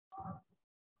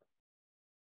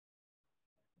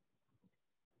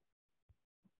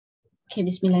Okay,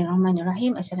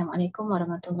 Bismillahirrahmanirrahim. Assalamualaikum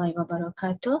warahmatullahi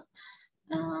wabarakatuh.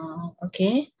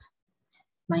 Okay,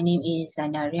 my name is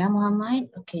Zanariah Muhammad.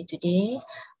 Okay, today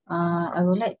I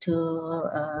would like to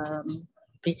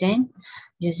present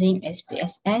using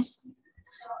SPSS,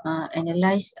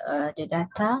 analyze the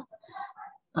data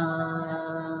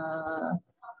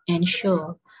and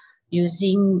show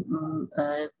using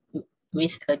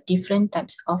with different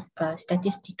types of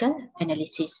statistical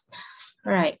analysis.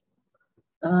 All right.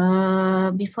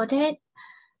 Before that,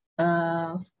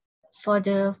 for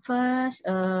the first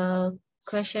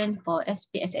question for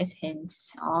SPSS Hands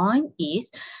On is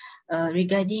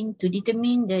regarding to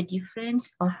determine the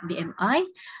difference of BMI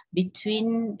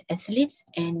between athletes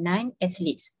and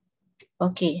non-athletes.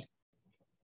 Okay,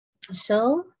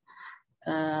 so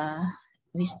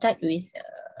we start with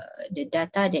the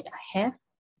data that I have.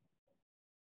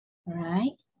 All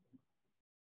right.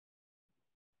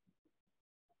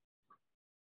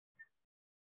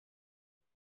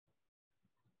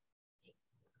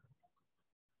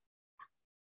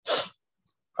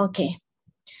 Okay,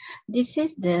 this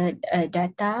is the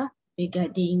data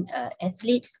regarding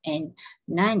athletes and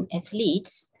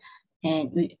non-athletes, and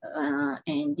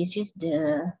this is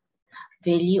the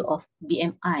value of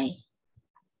BMI.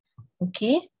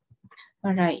 Okay,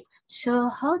 all right. So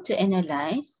how to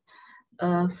analyze?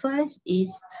 First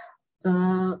is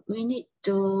we need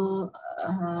to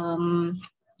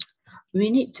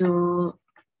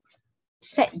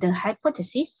set the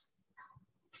hypothesis.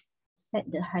 Set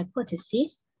the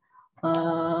hypothesis.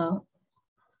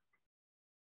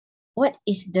 What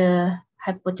is the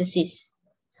hypothesis?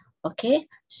 Okay,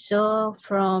 so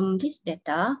from this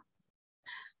data,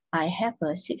 I have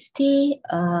a 60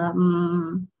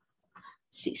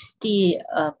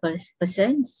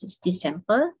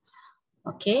 sample.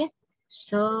 Okay,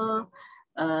 so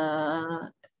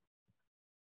I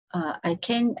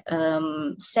can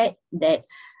set that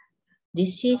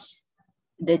this is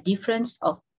the difference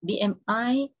of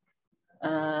BMI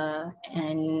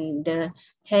and the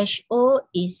HO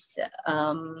is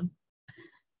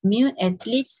mu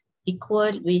athletes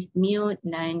equal with mu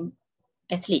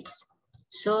non-athletes.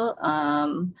 So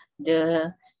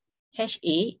the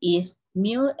HA is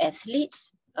mu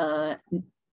athletes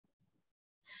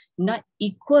not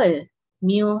equal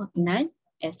mu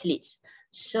non-athletes.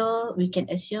 So we can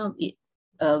assume it.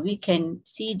 We can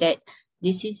see that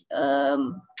this is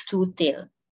two-tailed.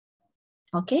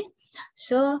 Okay,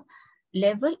 so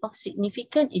level of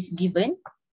significance is given,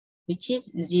 which is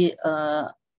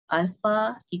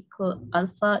alpha equal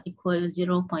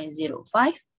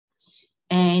 0.05,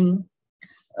 and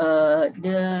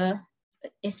the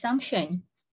assumption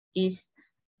is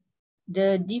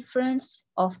the difference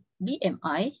of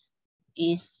BMI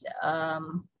is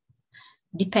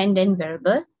dependent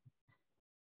variable,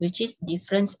 which is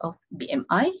difference of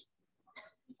BMI,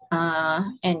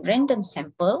 and random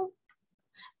sample,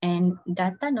 and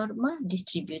data normal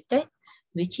distributed,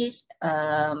 which is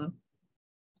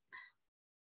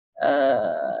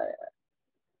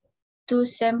two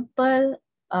sample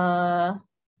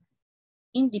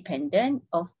independent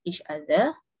of each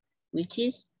other, which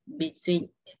is between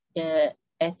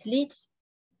athletes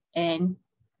and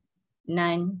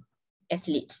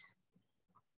non-athletes.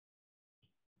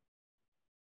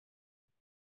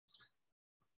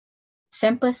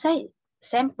 Sample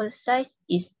size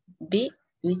is big,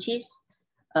 which is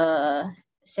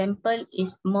sample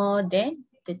is more than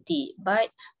 30, but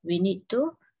we need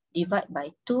to divide by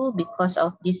 2 because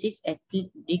of this is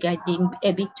regarding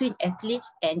between athletes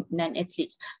and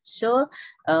non-athletes. So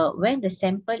when the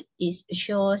sample is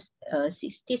shows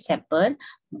 60 sample,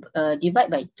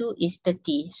 divide by 2 is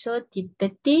 30. So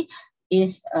 30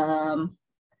 is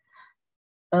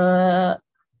the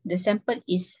sample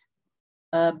is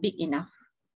big enough.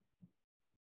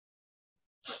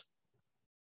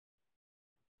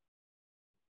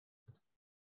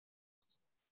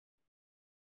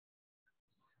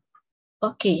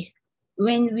 Okay,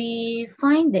 when we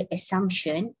find the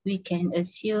assumption, we can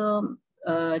assume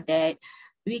that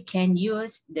we can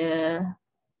use the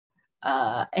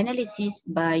analysis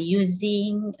by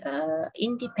using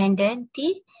independent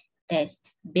t-test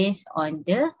based on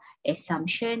the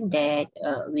assumption that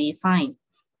we find.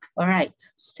 All right,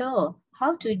 so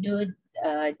how to do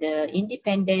the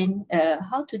independent,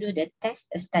 how to do the test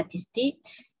statistic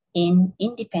in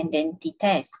independent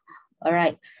t-test? All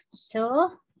right,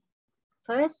 so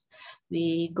first,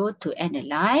 we go to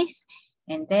analyze,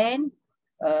 and then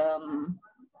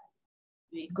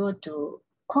we go to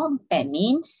compare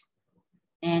means,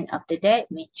 and after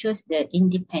that, we choose the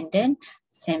independent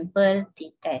sample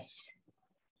t-test.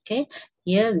 Okay,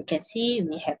 here we can see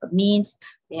we have a means,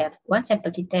 we have one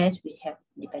sample t-test, we have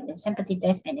independent sample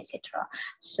t-test, and etc.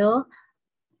 So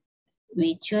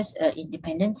we choose an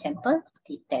independent sample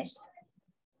t-test.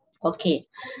 Okay,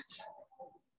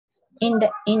 in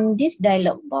this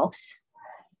dialog box,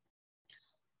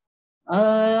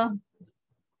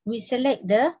 we select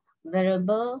the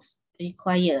variables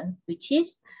required, which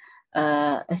is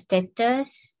a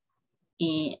status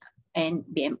and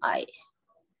BMI.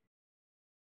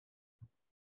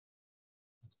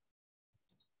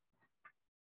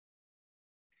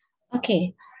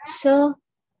 Okay, so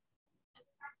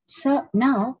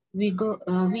now we go.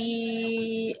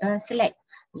 We select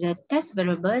the test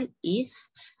variable is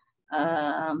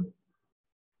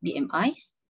BMI,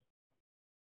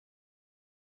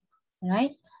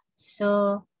 right?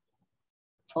 So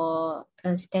for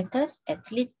status,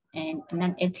 athletes and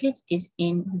non-athletes is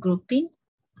in grouping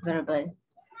variable.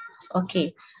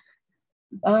 Okay.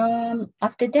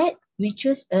 After that, we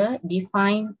choose a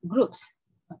defined groups.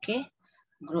 Okay.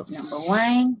 Group number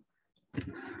 1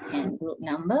 and group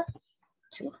number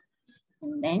 2.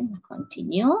 And then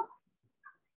continue.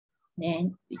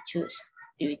 Then we choose,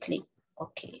 we click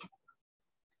OK.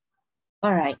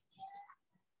 All right.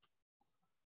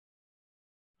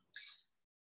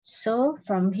 So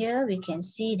from here, we can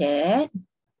see that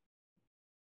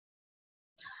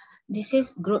this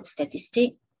is group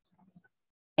statistic,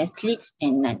 athletes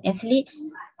and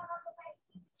non-athletes.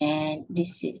 And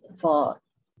this is for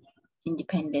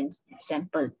independent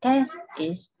sample test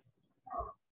is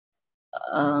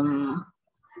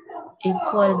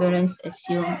equal variance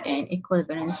assume and equal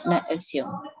variance not assume.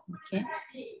 Okay.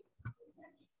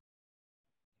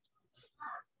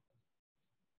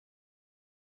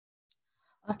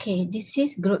 Okay, this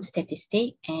is group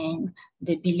statistic and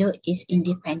the below is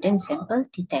independent sample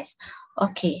t-test.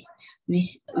 Okay, we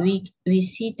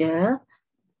see the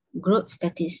group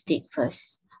statistic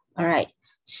first. All right,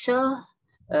 so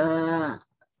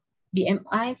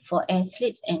BMI for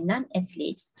athletes and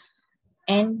non-athletes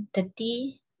and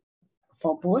 30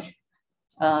 for both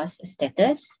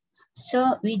status.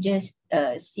 So we just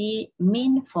see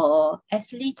mean for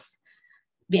athletes.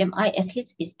 BMI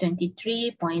athletes is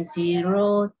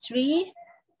 23.03.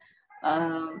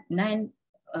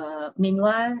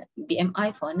 Meanwhile,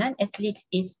 BMI for non-athletes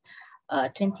is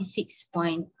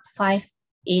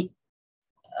 26.58.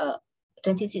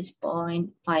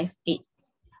 26.58.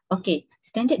 Okay,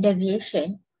 standard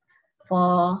deviation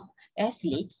for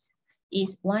athletes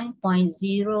is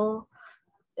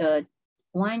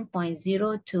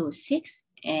 1.026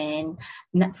 and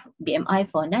BMI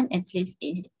for non-athletes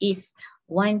is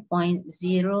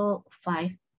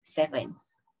 1.057.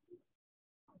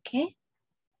 Okay.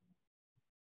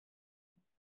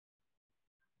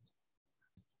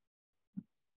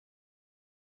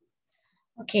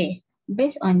 Okay,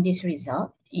 based on this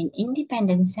result, in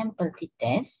independent sample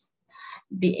t-test,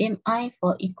 BMI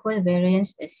for equal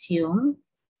variance assume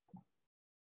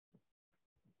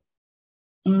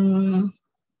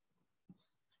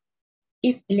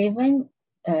if 11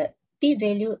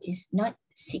 p-value is not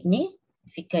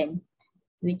significant,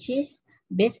 which is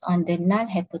based on the null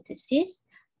hypothesis,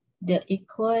 the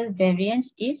equal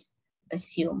variance is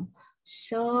assumed.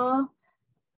 So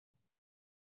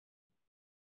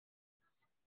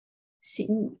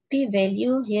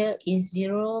p-value here is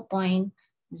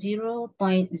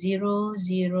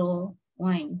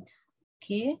 0.001.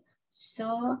 Okay,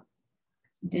 so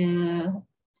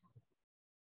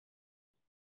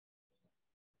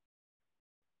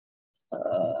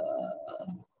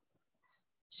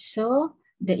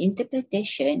the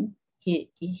interpretation here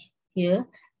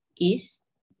is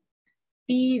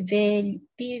p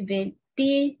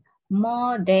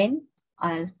more than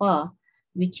alpha,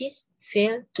 which is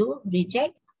fail to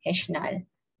reject H null.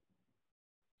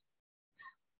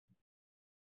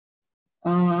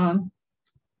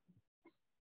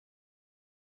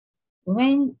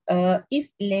 When if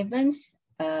 11's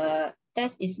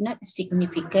test is not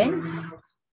significant,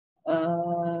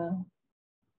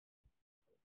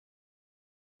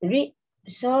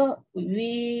 so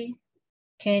we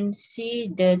can see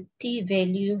the t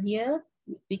value here,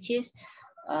 which is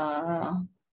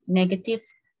negative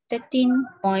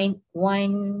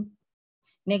 13.1,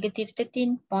 negative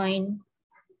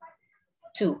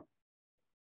 13.2.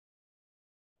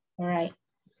 All right.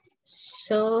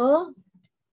 So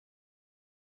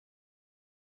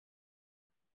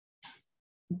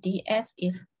DF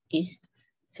is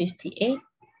 58.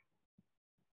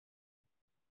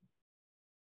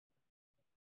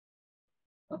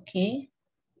 Okay.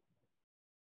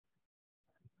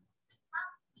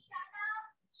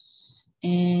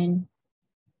 And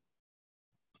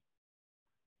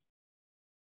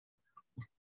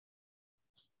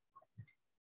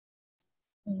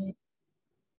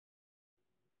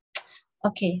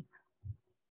Okay,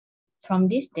 from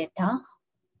this data,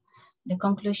 the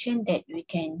conclusion that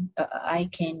I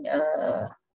can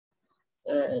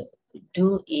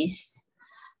do is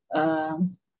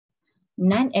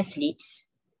non-athletes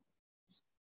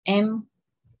M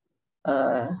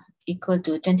equal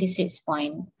to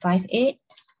 26.58,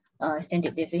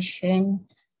 standard deviation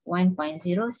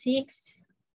 1.06,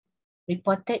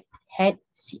 reported had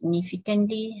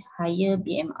significantly higher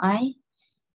BMI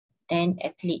than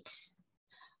athletes,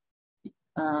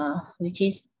 which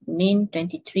is mean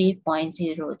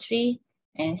 23.03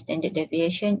 and standard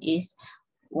deviation is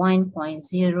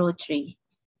 1.03.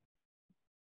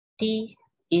 T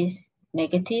is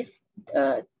negative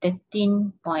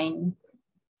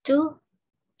 13.2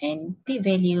 and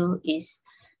p-value is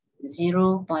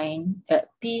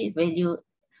p-value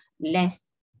less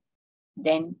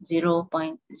than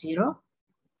 0.05.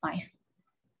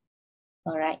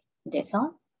 All right, that's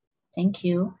all. Thank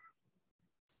you.